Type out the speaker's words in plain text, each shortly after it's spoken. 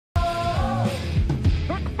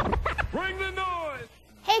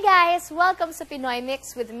Hey guys! Welcome sa Pinoy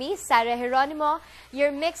Myx with me, Sarah Geronimo, your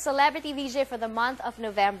Myx Celebrity VJ for the month of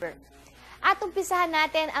November. At umpisahan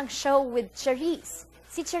natin ang show with Charisse.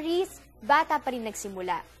 Si Charisse, bata pa rin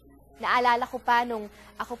nagsimula. Naalala ko pa nung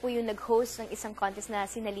ako po yung nag-host ng isang contest na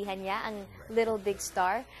sinalihan niya, ang Little Big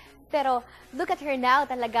Star. Pero look at her now,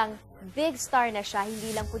 talagang big star na siya,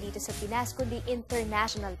 hindi lang po dito sa Pinas, kundi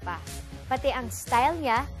international pa. Pati ang style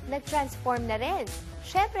niya, nag-transform na rin.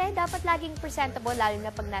 Siyempre, dapat laging presentable, lalo na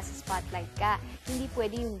pag nasa spotlight ka. Hindi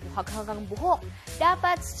pwede yung buhag hanggang buhok.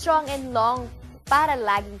 Dapat strong and long para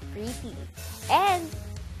laging pretty. And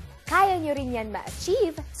kaya nyo rin yan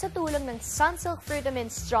ma-achieve sa tulong ng Sunsilk Fruitamin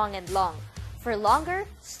Strong and Long. For longer,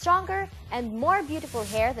 stronger, and more beautiful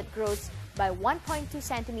hair that grows by 1.2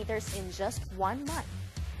 centimeters in just 1 month.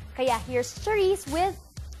 Kaya here's Charisse with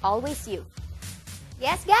Always You.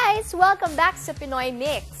 Yes guys, welcome back sa Pinoy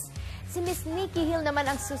Myx. Si Miss Nikki Hill naman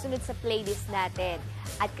ang susunod sa playlist natin.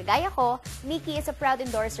 At kagaya ko, Nikki is a proud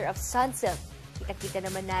endorser of Sunsilk. Kita-kita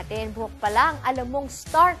naman natin, buhok pa lang, alam mong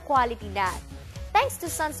star quality na. Thanks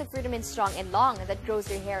to Sunsilk Fruitamin Strong and Long that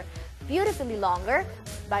grows your hair beautifully longer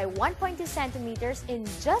by 1.2 centimeters in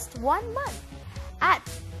just 1 month. At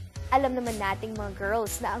alam naman nating mga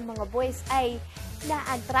girls na ang mga boys ay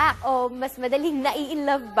na-attract o mas madaling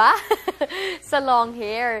nai-inlove ba sa long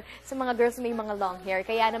hair. Sa mga girls may mga long hair.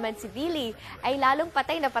 Kaya naman si Billy ay lalong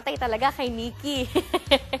patay na patay talaga kay Nikki.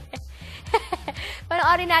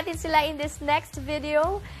 Panoorin natin sila in this next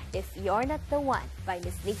video, If You're Not The One by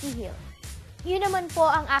Miss Nikki Hill. Yun naman po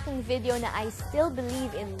ang aking video na I Still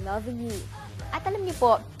Believe in Loving You. At alam niyo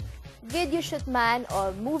po, video shoot man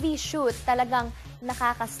o movie shoot talagang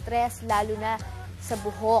nakaka-stress lalo na sa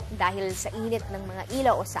buhok dahil sa init ng mga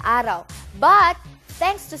ilaw o sa araw. But,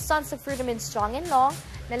 thanks to Sunsilk Fruitamin Strong and Long,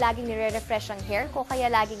 na laging nire-refresh ang hair ko, kaya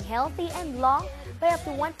laging healthy and long by up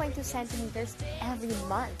to 1.2 centimeters every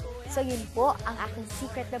month. So yun po ang aking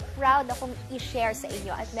secret na proud akong i-share sa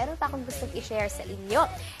inyo. At meron pa akong gustong i-share sa inyo.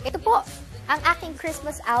 Ito po, ang aking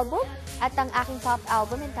Christmas album at ang aking pop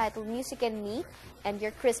album entitled Music and Me and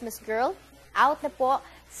Your Christmas Girl. Out na po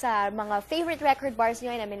sa mga favorite record bars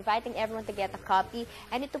nyo, and I'm inviting everyone to get a copy.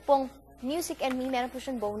 And ito pong Music and Me, meron po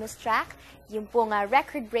siyang bonus track. Yung pong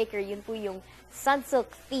record breaker, yun po yung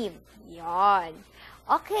Sunsilk theme. Yon.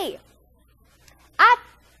 Okay. At,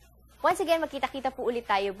 once again, magkita-kita po ulit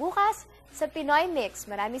tayo bukas sa Pinoy Myx.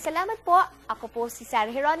 Maraming salamat po. Ako po si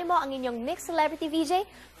Sarah Geronimo, ang inyong Myx Celebrity VJ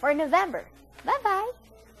for November. Bye-bye!